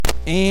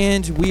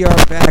And we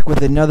are back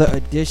with another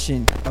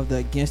edition of the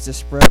Against the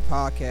Spread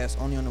podcast,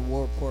 only on the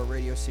War Report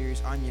radio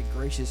series. I'm your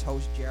gracious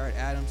host, Jared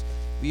Adams.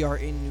 We are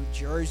in New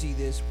Jersey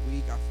this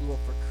week. I flew up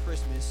for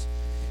Christmas.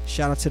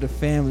 Shout out to the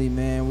family,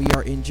 man. We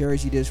are in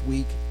Jersey this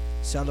week,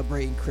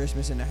 celebrating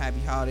Christmas and the happy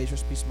holidays.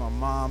 Rest in peace to my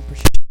mom,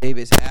 Patricia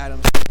Davis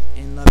Adams.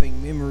 In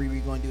loving memory, we're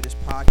going to do this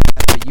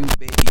podcast for you,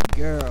 baby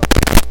girl.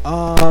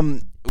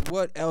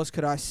 What else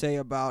could I say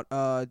about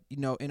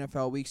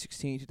NFL Week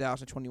 16,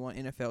 2021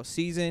 NFL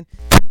season?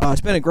 It's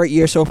been a great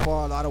year so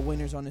far. A lot of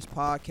winners on this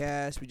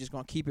podcast. We're just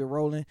gonna keep it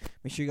rolling.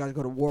 Make sure you guys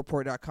go to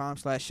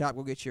warport.com/shop.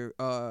 Go get your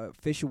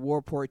official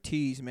Warport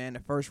tees, man.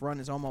 The first run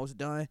is almost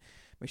done.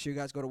 Make sure you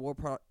guys go to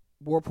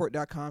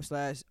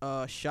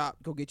warport.com/shop.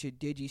 Go get your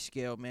Digi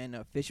Scale, man.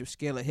 The official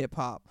scale of hip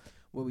hop,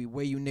 where we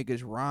weigh you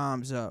niggas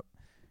rhymes up.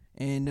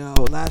 And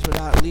last but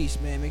not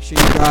least, man, make sure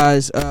you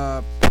guys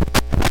follow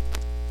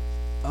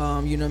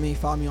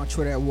me on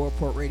Twitter at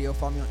Warport Radio.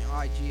 Follow me on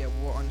IG at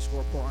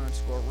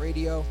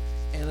War_Report_Radio.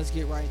 And let's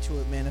get right into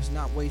it, man. Let's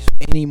not waste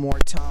any more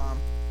time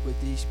with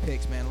these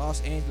picks, man.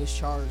 Los Angeles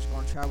Chargers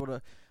going to travel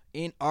to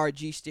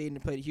NRG Stadium to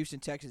play the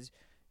Houston Texans.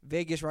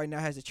 Vegas right now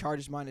has the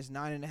Chargers minus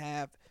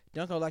 9.5.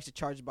 Duncan likes the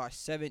Chargers by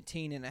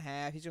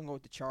 17.5. He's going to go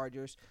with the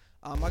Chargers.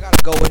 I got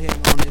to go with him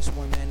on this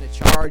one, man. The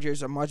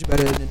Chargers are much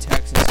better than the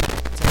Texans.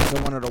 The Texans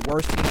are one of the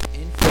worst teams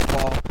in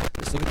football.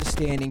 Let's look at the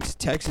standings.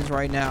 Texans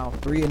right now,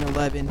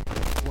 3-11,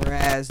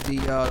 whereas the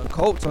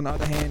Colts, on the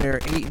other hand, they're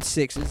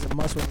 8-6. This is a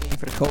must-win game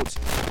for the Colts.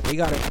 They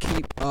got to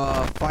keep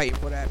fighting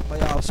for that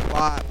playoff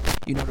spot.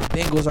 You know, the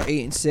Bengals are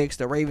 8-6.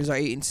 The Ravens are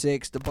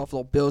 8-6. The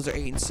Buffalo Bills are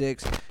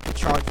 8-6. The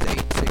Chargers are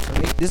 8-6. So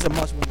this is a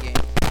must-win game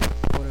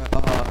for the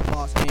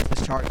Los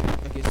Angeles Chargers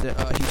against the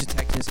Houston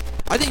Texans.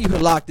 I think you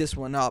can lock this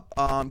one up.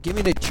 Give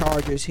me the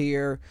Chargers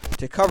here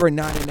to cover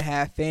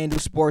 9.5.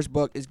 FanDuel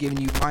Sportsbook is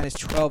giving you minus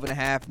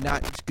 12.5.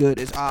 Not as good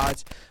as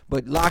odds,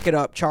 but lock it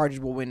up.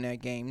 Chargers will win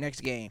that game. Next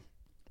game.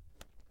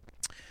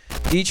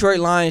 Detroit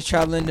Lions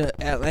traveling to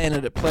Atlanta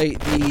to play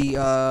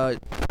the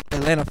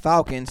Atlanta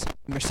Falcons,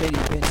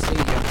 Mercedes-Benz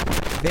Stadium.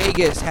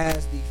 Vegas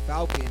has the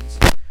Falcons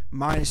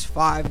minus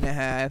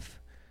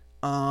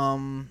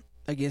 5.5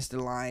 against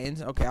the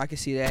Lions. Okay, I can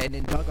see that. And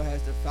then Duncan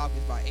has the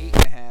Falcons by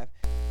 8.5.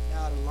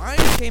 Now, the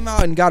Lions came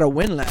out and got a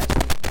win last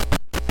week.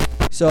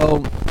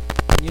 So,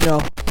 you know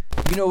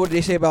what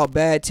they say about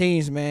bad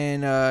teams,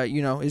 man.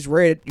 It's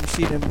rare that you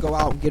see them go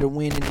out and get a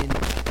win and then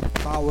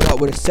follow it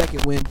up with a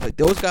second win. But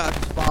those guys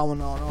was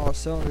following on all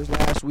cylinders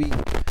last week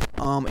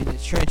in the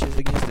trenches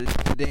against the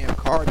damn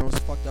Cardinals.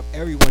 Fucked up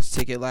everyone's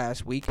ticket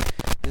last week.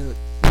 You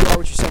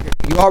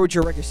are what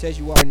your record says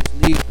you are in this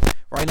league.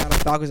 Right now, the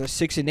Falcons are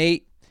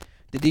 6-8.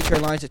 The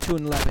Detroit Lions are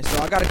 2-11.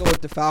 So I got to go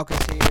with the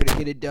Falcons here to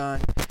get it done.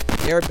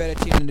 They're a better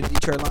team than the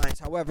Detroit Lions.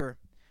 However,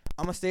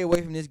 I'm going to stay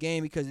away from this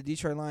game because the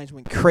Detroit Lions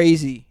went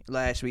crazy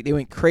last week. They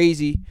went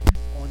crazy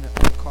on the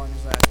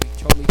Cardinals last week.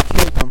 Totally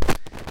killed them.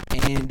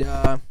 And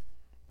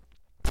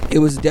it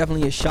was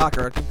definitely a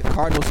shocker. I think the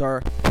Cardinals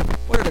are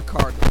 – what are the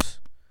Cardinals?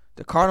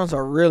 The Cardinals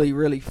are really,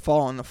 really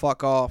falling the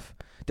fuck off.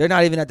 They're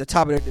not even at the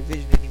top of their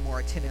division anymore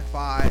at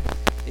 10-5.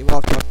 They were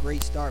off to a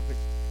great start, but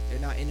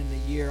they're not ending the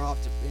year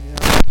off to – they're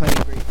not playing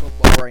great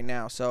football right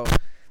now. So,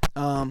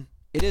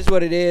 it is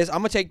what it is. I'm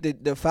going to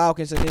take the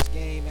Falcons in this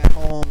game at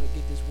home to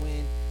get this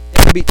win.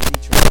 They can beat the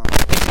Detroit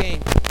Lions. Next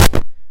game,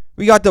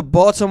 we got the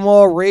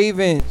Baltimore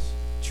Ravens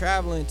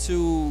traveling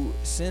to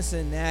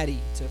Cincinnati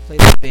to play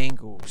the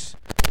Bengals.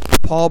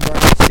 Paul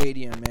Brown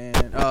Stadium,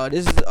 man.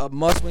 This is a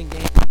must-win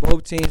game for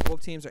both teams.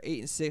 Both teams are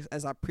 8-6,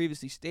 as I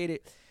previously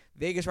stated.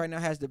 Vegas right now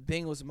has the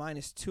Bengals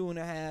minus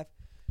 2.5.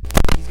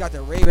 He's got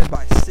the Ravens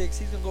by 6.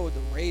 He's going to go with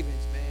the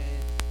Ravens,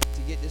 man,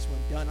 to get this one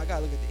done. I got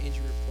to look at the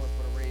injury report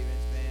for the Ravens.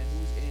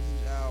 Who's in,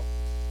 who's out.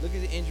 Look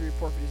at the injury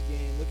report for this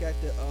game. Look at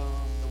the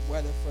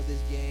weather for this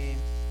game.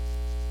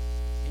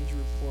 Injury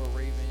report,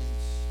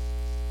 Ravens,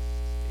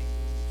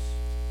 Bengals.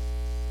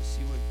 Let's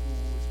see what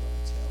Google is going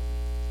to tell me.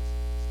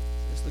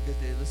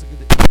 Let's look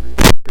at the injury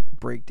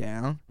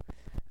breakdown.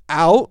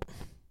 Out.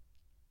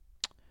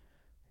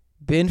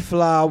 Ben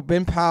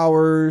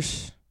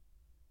Powers.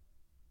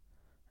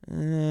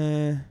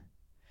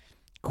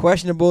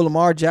 Questionable.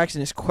 Lamar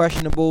Jackson is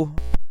questionable.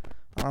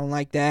 I don't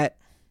like that.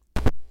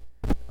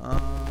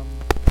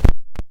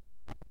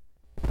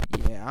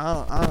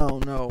 I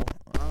don't know.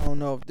 I don't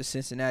know if the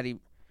Cincinnati.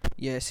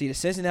 Yeah, see, the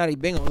Cincinnati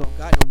Bengals don't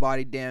got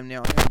nobody damn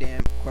now. They're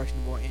damn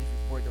questionable injury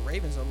report. The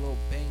Ravens are a little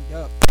banged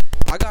up.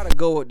 I gotta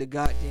go with the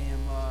goddamn.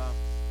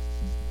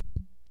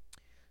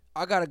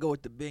 I gotta go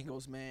with the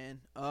Bengals,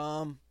 man.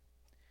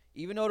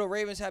 Even though the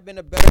Ravens have been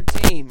a better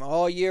team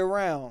all year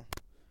round,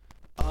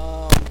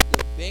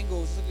 the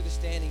Bengals. Look at the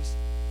standings.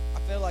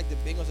 I feel like the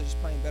Bengals are just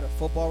playing better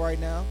football right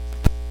now.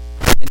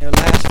 In their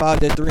last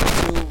 5, they're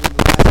 3-2. In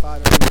the last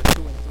 5, they're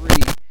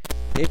 2-3.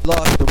 They've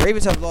lost. The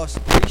Ravens have lost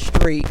 3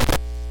 straight.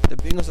 The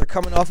Bengals are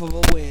coming off of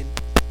a win.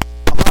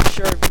 I'm not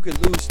sure if you could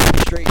lose 3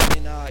 straight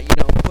and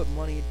put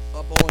money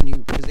up on you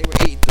because they were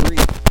 8-3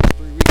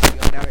 3 weeks ago.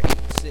 Now they're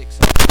 8-6.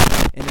 So,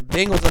 and the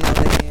Bengals on the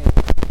other hand,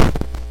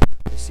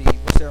 let's see,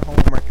 what's their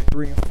home record?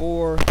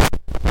 3-4.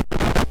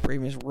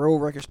 Ravens road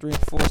records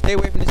 3-4. Stay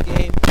away from this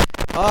game.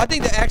 I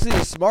think that actually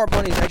the smart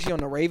money is actually on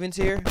the Ravens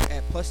here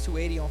at plus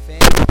 280 on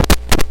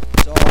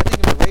FanDuel. So I think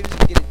if the Ravens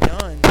can get it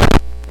done,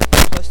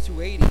 plus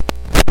 280.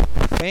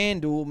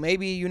 FanDuel,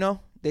 maybe,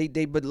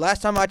 but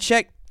last time I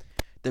checked,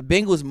 the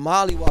Bengals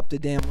mollywopped the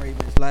damn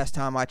Ravens last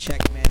time I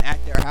checked, man, at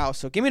their house.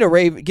 So give me the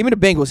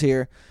Bengals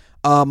here,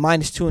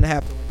 minus 2.5 to win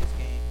this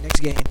game. Next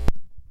game.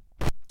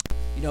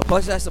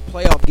 Plus that's a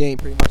playoff game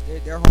pretty much.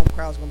 Their home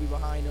crowd's going to be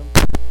behind them.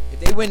 If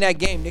they win that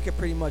game, they could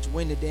pretty much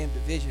win the damn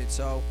division.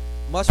 So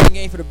must-win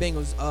game for the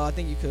Bengals. I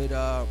think you could,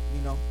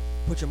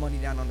 put your money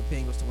down on the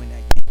Bengals to win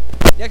that game.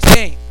 Next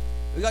game,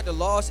 we got the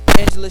Los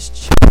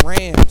Angeles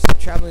Rams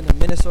traveling to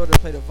Minnesota to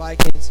play the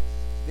Vikings.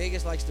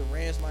 Vegas likes the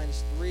Rams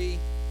minus 3.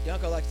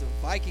 Dunker likes the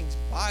Vikings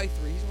by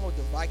 3. He's going with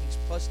the Vikings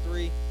plus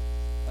 3.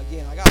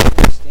 Again, I got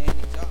the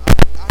standings. I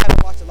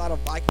haven't watched a lot of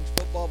Vikings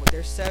football, but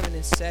they're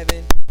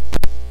 7-7.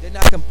 They're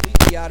not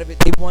completely out of it.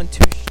 They won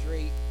 2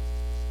 straight.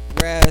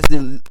 Whereas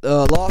the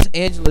Los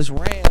Angeles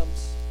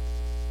Rams,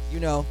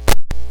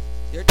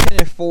 they're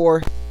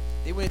 10-4.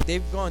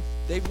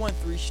 They've won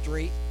 3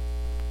 straight.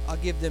 I'll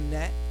give them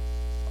that.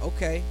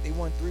 Okay, they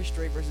won 3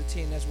 straight versus a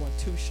team that's won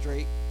 2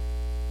 straight.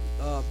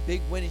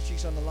 Big winning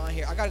streaks on the line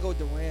here. I gotta go with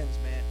the Rams,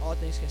 man. All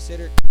things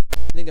considered, I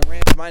think the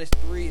Rams minus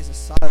 3 is a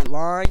solid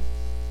line.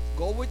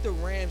 Go with the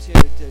Rams here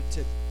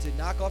to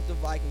knock off the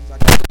Vikings. I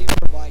don't believe in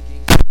the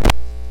Vikings.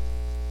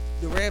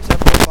 The Rams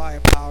have more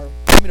firepower.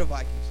 Give me the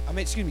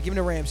Vikings. Give me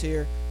the Rams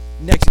here.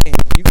 Next game.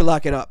 You can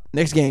lock it up.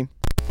 Next game.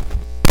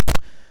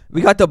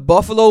 We got the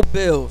Buffalo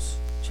Bills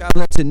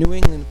traveling to New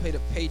England to play the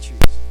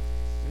Patriots.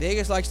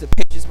 Vegas likes the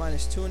Patriots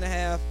minus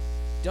 2.5.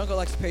 Dunker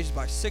likes the Patriots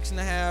by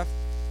 6.5.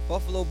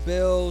 Buffalo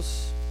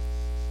Bills,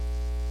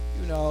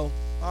 all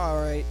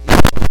right.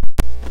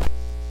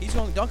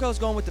 Dunkel's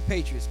going with the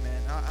Patriots,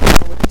 man. I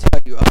don't know what to tell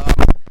you.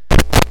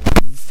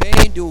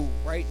 FanDuel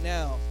right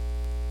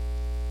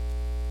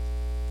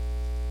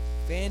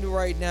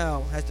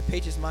now has the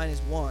Patriots minus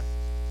 1.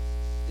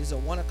 This is a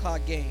 1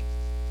 o'clock game.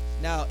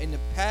 Now, in the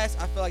past,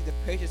 I feel like the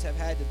Patriots have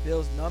had the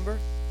Bills number.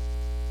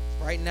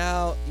 Right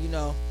now,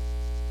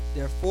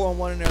 they're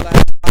 4-1 in their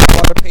last 5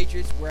 for the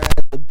Patriots, whereas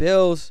the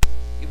Bills,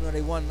 even though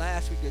they won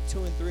last week, they're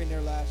 2-3 in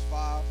their last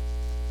 5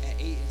 and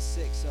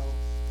 8-6. So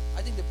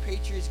I think the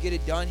Patriots get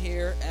it done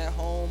here at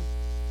home.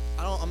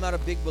 I'm not a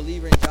big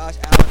believer in Josh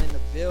Allen and the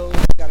Bills.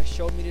 Got to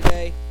show me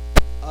today.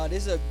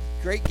 This is a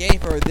great game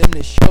for them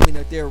to show me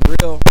that they're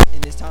real,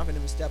 and it's time for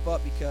them to step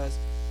up because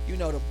the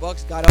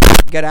Bucs got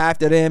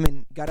after them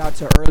and got out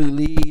to an early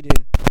lead,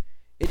 and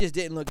it just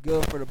didn't look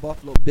good for the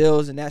Buffalo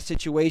Bills in that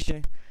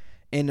situation.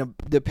 And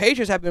the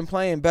Patriots have been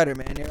playing better,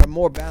 man. They're a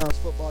more balanced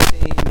football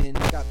team, and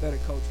they got better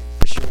coaching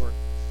for sure.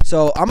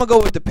 So I'm going to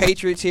go with the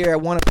Patriots here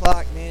at 1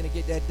 o'clock, man, to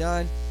get that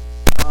done.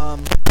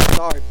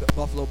 Sorry,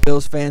 Buffalo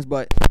Bills fans,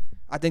 but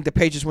I think the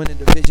Patriots win the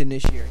division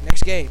this year.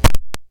 Next game.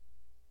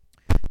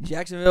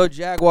 Jacksonville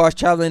Jaguars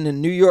traveling to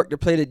New York to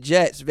play the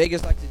Jets.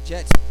 Vegas likes the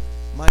Jets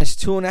minus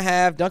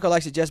 2.5. Dunker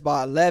likes the Jets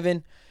by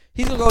 11.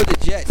 He's going to go with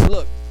the Jets.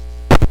 Look,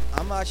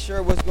 I'm not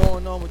sure what's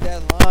going on with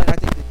that line. I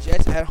think the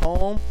Jets at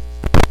home.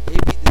 They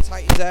beat the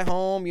Titans at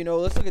home.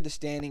 Let's look at the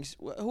standings.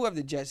 Who have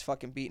the Jets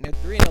fucking beaten?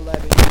 They're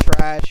 3-11.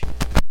 Trash.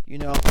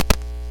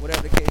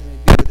 Whatever the case may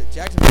be. But the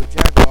Jacksonville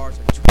Jaguars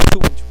are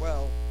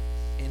 2-12,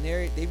 and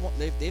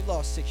they've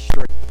lost 6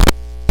 straight.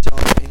 So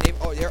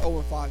they're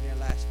 0-5 in their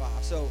last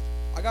 5. So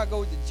I gotta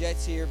go with the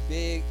Jets here,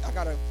 big. I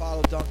gotta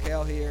follow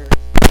Dunkel here.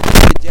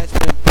 The Jets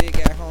win big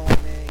at home,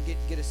 man.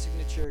 Get a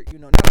signature.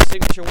 Not a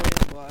signature win,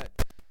 but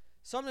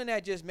something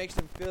that just makes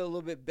them feel a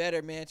little bit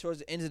better, man, towards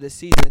the end of the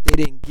season, that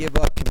they didn't give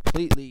up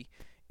completely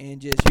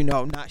and just,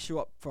 not show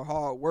up for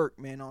hard work,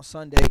 man, on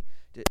Sunday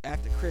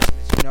after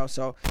Christmas,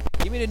 So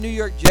give me the New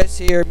York Jets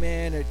here,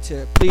 man,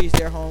 to please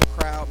their home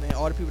crowd, man.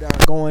 All the people that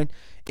are going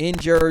in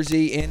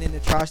Jersey and in the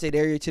tri-state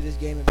area to this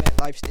game at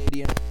MetLife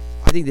Stadium.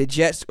 I think the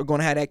Jets are going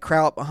to have that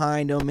crowd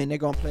behind them, and they're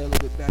going to play a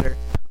little bit better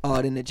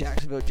than the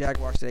Jacksonville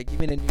Jaguars today. Give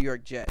me the New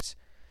York Jets.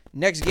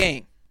 Next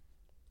game.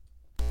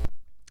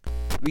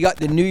 We got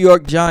the New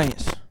York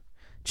Giants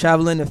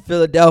traveling to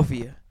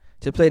Philadelphia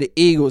to play the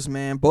Eagles,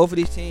 man. Both of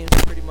these teams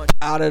are pretty much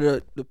out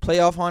of the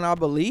playoff hunt, I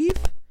believe.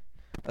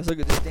 Let's look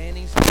at the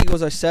standings. The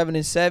Eagles are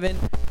 7-7.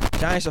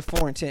 Giants are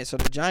 4-10. So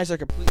the Giants are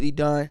completely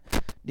done.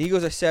 The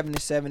Eagles are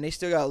 7-7. They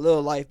still got a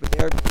little life, but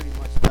they're pretty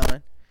much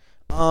done.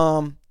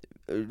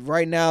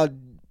 Right now,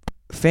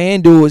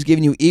 FanDuel is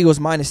giving you Eagles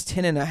minus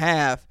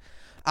 10.5.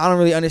 I don't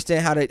really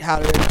understand how they're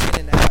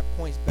 10.5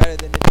 points better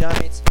than the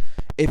Giants.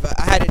 If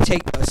I had to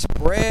take a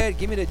spread,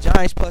 give me the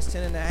Giants plus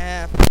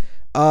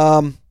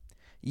 10.5.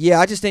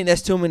 Yeah, I just think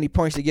that's too many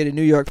points to get a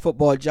New York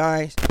Football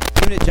Giants.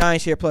 Give me the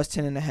Giants here plus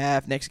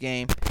 10.5 next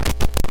game.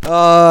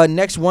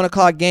 Next 1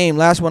 o'clock game,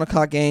 last 1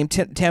 o'clock game.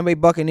 Tampa Bay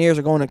Buccaneers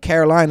are going to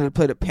Carolina to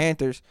play the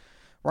Panthers.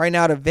 Right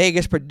now, the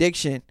Vegas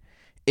prediction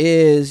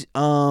is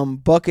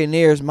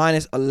Buccaneers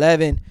minus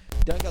 11.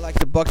 Duncan likes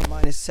the Bucs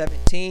minus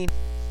 17.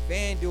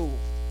 FanDuel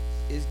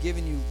is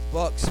giving you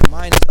Bucs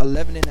minus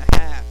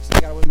 11.5. So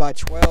they got to win by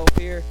 12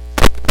 here.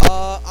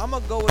 I'm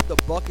gonna go with the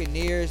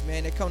Buccaneers,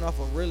 man. They're coming off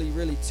a really,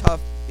 really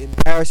tough,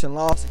 embarrassing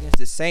loss against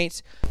the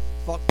Saints.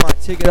 Fucked my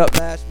ticket up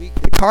last week.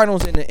 The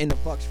Cardinals and the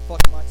Bucks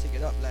fucked my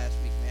ticket up last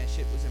week, man.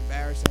 Shit was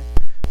embarrassing,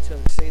 to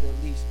say the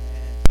least,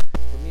 man.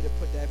 For me to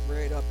put that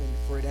bread up and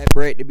for that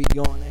bread to be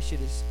gone, that shit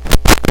is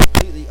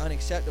completely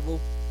unacceptable.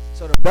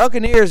 So the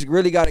Buccaneers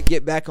really got to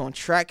get back on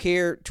track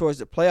here towards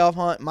the playoff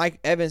hunt. Mike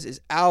Evans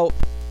is out.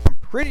 I'm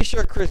pretty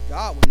sure Chris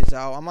Godwin is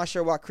out. I'm not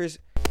sure why Chris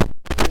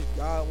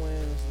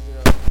Godwin. Let's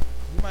look it up.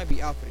 He might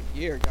be out for the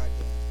year, goddamn.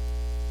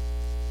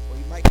 Or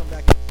he might come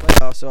back in the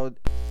playoffs. So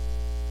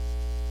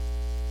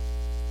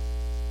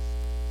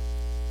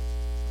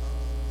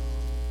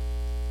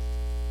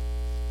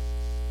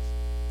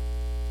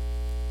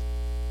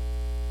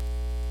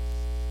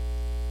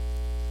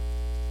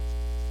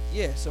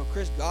yeah, so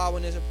Chris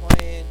Godwin isn't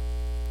playing.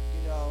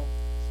 You know,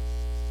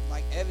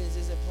 Mike Evans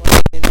isn't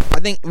playing. I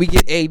think we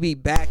get AB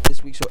back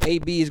this week, so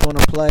AB is going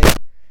to play.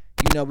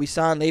 You know, we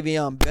signed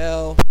Le'Veon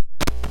Bell.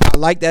 I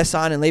like that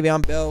signing.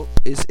 Le'Veon Bell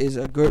is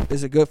a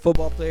good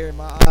football player in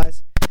my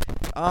eyes.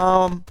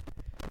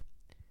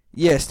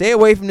 Yeah, stay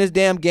away from this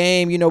damn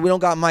game. You know, we don't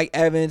got Mike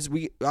Evans.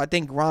 I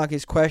think Gronk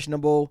is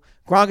questionable.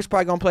 Gronk is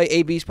probably gonna play.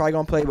 AB's probably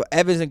gonna play, but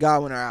Evans and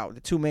Godwin are out. The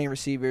two main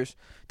receivers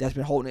that's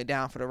been holding it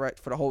down for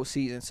the whole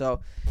season. So,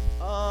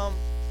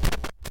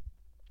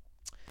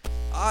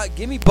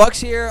 give me Bucks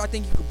here. I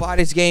think you could buy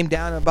this game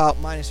down to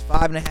about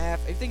 -5.5.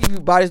 I think if you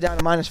buy this down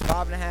to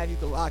 -5.5, you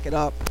can lock it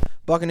up.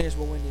 Buccaneers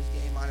will win this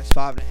game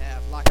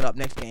 -5.5. Lock it up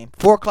next game.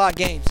 4 o'clock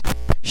games.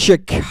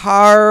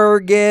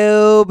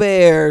 Chicago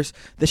Bears.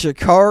 The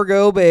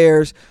Chicago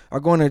Bears are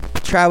going to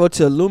travel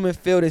to Lumen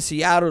Field in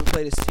Seattle to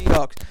play the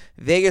Seahawks.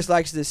 Vegas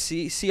likes the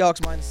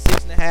Seahawks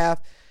 -6.5.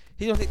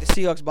 He's going to take the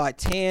Seahawks by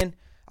 10.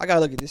 I got to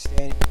look at this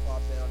standing before I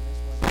bet on this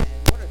one, man.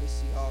 What are the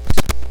Seahawks?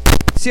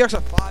 The Seahawks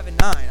are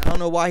 5-9. I don't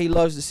know why he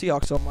loves the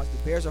Seahawks so much. The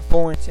Bears are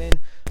 4-10.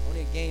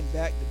 Only a game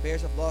back. The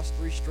Bears have lost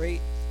 3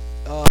 straight.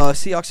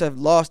 Seahawks have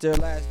lost their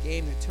last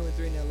game. They're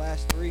 2-3 in their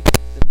last 3.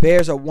 The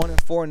Bears are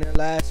 1-4 in their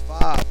last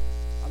 5.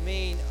 I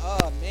mean,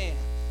 man.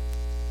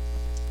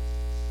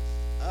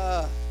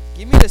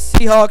 Give me the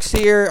Seahawks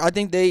here. I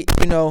think they,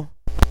 you know.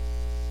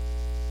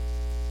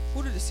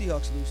 Who did the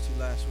Seahawks lose to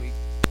last week?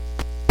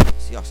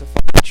 Seahawks are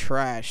fucking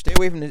trash. Stay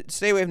away from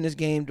this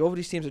game. Both of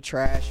these teams are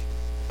trash.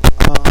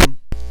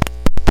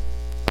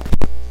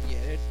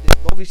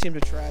 Both of these teams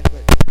are trash,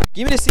 but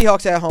give me the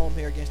Seahawks at home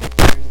here against the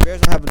Bears. The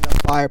Bears don't have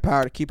enough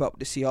firepower to keep up with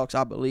the Seahawks,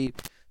 I believe.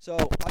 So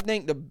I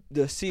think the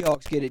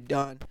Seahawks get it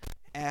done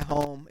at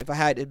home. If I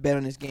had to bet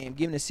on this game,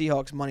 give me the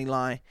Seahawks money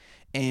line,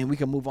 and we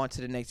can move on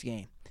to the next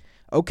game.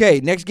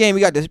 Okay, next game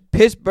we got the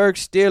Pittsburgh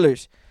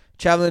Steelers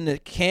traveling to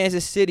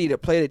Kansas City to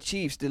play the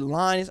Chiefs. The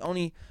line is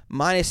only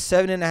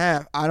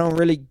 -7.5. I don't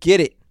really get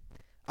it.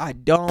 I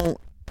don't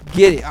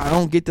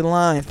get the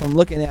line from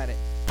looking at it.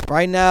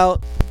 Right now,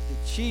 the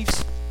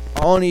Chiefs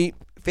are only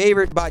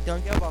favored by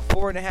Dunkel by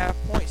 4.5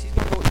 points. He's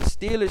gonna go with the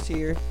Steelers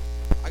here.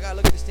 I gotta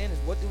look at the standings.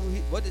 What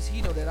does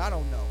he know that I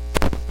don't know?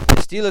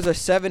 The Steelers are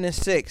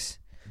 7-6.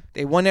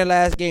 They won their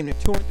last game. They're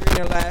 2-3 in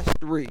their last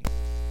 3.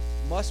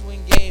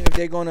 Must-win game if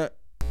they're gonna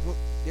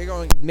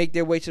make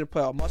their way to the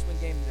playoff. Must-win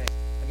game today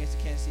against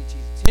the Kansas City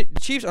Chiefs.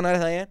 The Chiefs, on the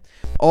other hand,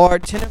 are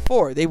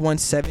 10-4. They won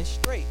 7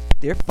 straight.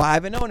 They're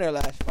 5-0 in their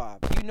last 5.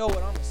 You know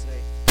what I'm gonna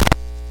say?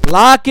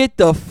 Lock it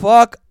the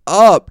fuck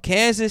up.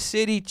 Kansas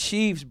City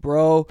Chiefs,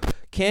 bro.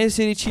 Kansas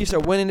City Chiefs are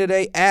winning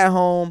today at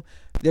home.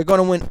 They're going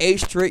to win 8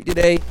 straight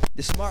today.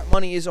 The smart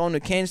money is on the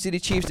Kansas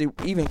City Chiefs. They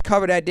even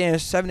cover that damn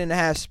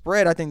 7.5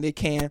 spread. I think they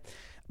can.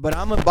 But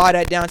I'm going to buy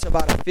that down to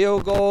about a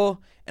field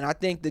goal. And I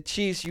think the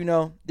Chiefs, you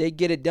know, they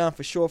get it done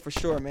for sure,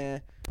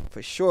 man.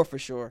 For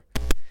sure.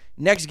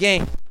 Next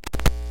game.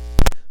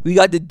 We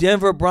got the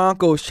Denver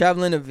Broncos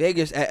traveling to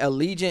Vegas at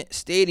Allegiant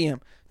Stadium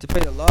to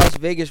play the Las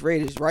Vegas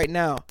Raiders. Right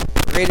now,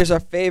 Raiders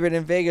are favored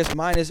in Vegas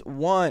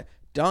 -1.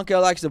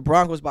 Dunkel likes the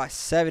Broncos by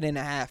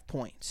 7.5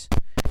 points.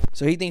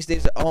 So he thinks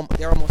they're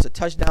almost a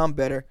touchdown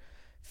better.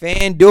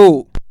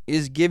 FanDuel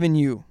is giving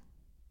you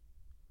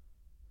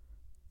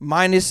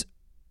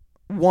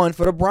 -1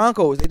 for the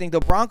Broncos. They think the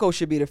Broncos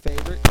should be the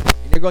favorite.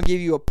 And they're going to give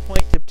you a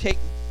point to take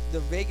the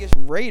Vegas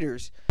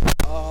Raiders.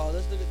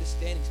 Let's look at the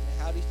standings, man.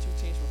 How these two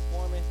teams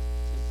performing.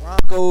 The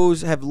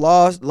Broncos have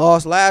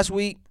lost last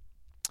week.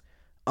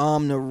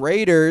 The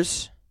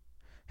Raiders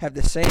have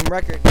the same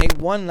record. They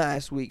won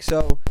last week.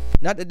 So,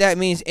 not that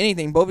means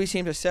anything. Both of these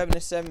teams are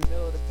 7-7,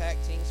 middle of the pack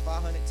teams,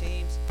 500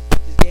 teams.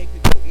 This game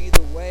could go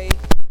either way.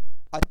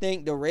 I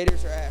think the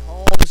Raiders are at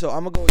home, so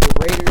I'm going to go with the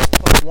Raiders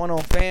 +1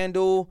 on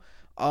FanDuel.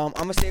 I'm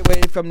going to stay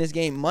away from this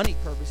game money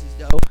purposes,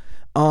 though.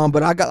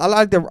 But I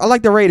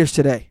like the Raiders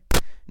today.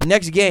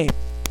 Next game,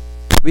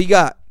 we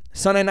got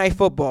Sunday Night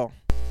Football.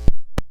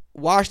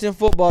 Washington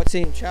football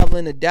team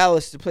traveling to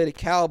Dallas to play the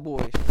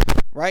Cowboys.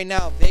 Right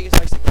now, Vegas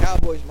likes the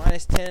Cowboys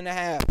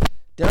 -10.5.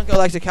 Dunkel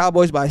likes the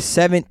Cowboys by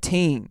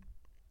 17.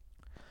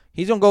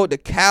 He's going to go with the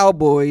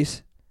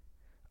Cowboys,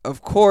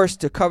 of course,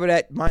 to cover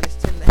that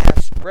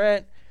 -10.5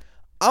 spread.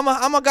 I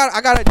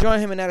got to join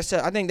him in that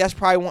set. I think that's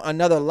probably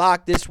another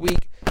lock this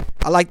week.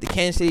 I like the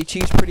Kansas City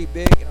Chiefs pretty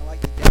big, and I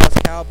like the Dallas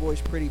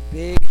Cowboys pretty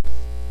big.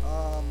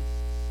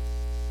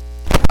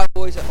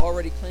 Cowboys are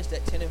already clinched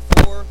at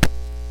 10-4.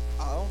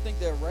 I don't think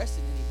they're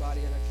resting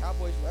anybody. Are the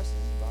Cowboys resting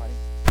anybody?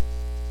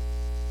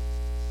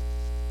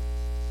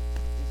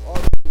 They've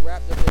already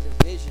wrapped up their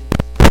division,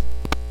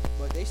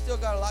 but they still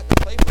got a lot to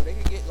play for. They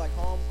could get like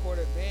home court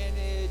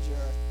advantage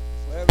or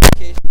whatever the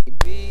case may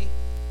be.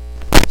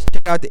 Let's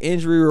check out the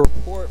injury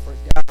report for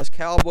Dallas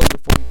Cowboys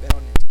before we bet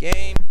on this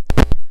game.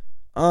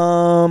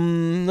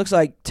 Looks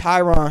like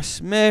Tyron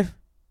Smith.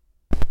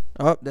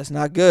 Oh, that's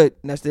not good.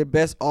 That's their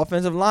best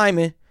offensive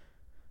lineman.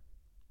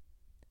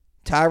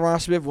 Tyron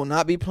Smith will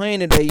not be playing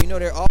today. You know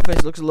their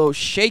offense looks a little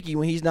shaky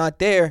when he's not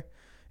there,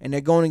 and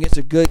they're going against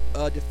a good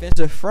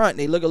defensive front.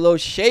 They look a little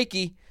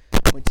shaky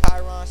when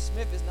Tyron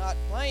Smith is not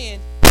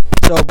playing.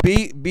 So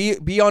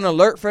be on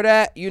alert for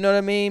that. You know what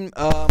I mean?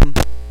 I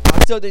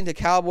still think the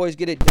Cowboys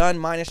get it done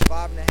minus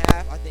 5.5.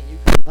 I think you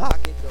can lock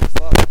it the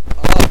fuck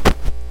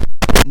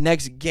up.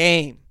 Next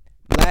game,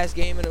 last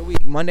game of the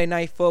week, Monday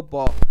Night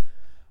Football.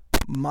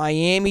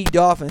 Miami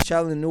Dolphins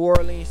traveling to New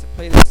Orleans to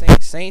play the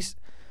Saints. Saints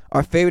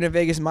are favored in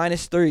Vegas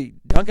minus 3.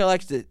 Duncan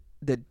likes the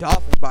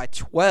Dolphins by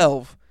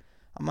 12.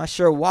 I'm not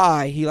sure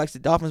why he likes the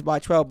Dolphins by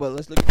 12, but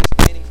let's look at the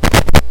standings.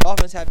 The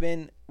Dolphins have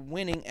been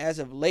winning as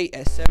of late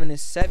at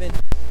 7-7.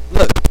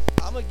 Look,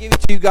 I'm gonna give it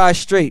to you guys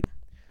straight.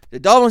 The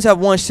Dolphins have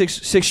won six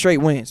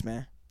straight wins,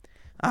 man.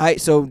 All right,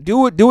 so do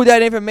with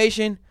that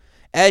information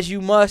as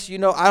you must. You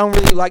know, I don't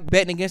really like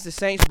betting against the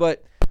Saints,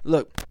 but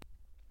look,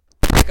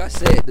 like I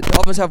said, the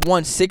Dolphins have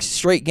won 6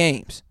 straight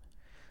games.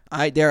 All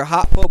right, they're a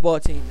hot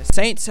football team. The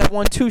Saints have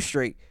won 2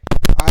 straight.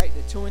 All right,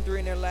 they're 2-3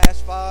 in their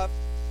last 5.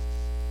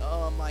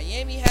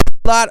 Miami had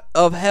a lot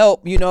of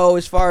help, you know,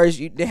 as far as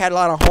they had a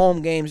lot of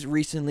home games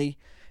recently,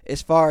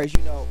 as far as,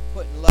 you know,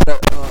 putting a lot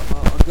of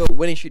a good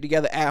winning streak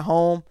together at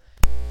home.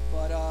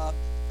 But I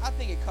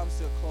think it comes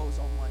to a close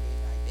on Monday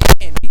night.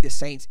 They can't beat the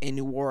Saints in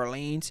New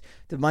Orleans.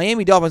 The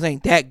Miami Dolphins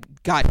ain't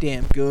that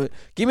goddamn good.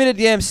 Give me the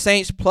damn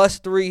Saints plus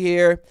 3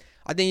 here.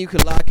 I think you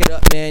can lock it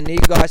up, man. There you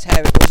guys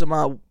have it. Those are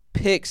my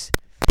picks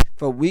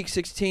for Week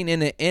 16 in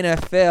the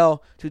NFL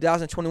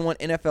 2021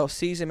 NFL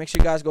season. Make sure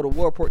you guys go to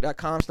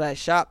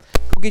warreport.com/shop.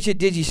 Go get your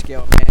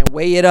DigiScale, man.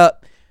 Weigh it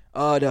up.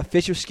 The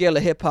official scale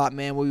of hip-hop,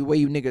 man, where we weigh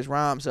you niggas'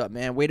 rhymes up,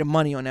 man. Weigh the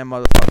money on that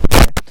motherfucker,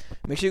 man.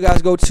 Make sure you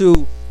guys go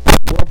to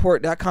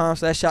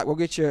warreport.com/shop. Go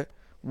get your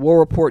War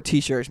Report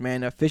t-shirts,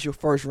 man. The official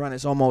first run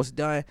is almost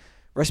done.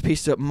 Rest in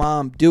peace to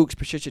Mom Dukes,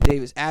 Patricia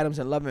Davis Adams,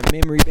 and love and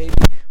memory, baby.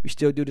 We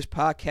still do this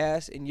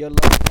podcast in your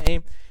love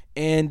name.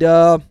 And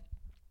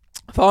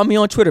follow me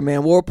on Twitter,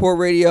 man. War Report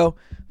Radio.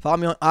 Follow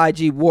me on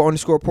IG,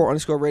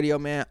 War_Report_Radio,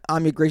 man.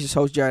 I'm your gracious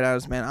host, Jared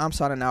Adams, man. I'm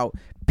signing out.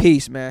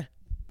 Peace, man.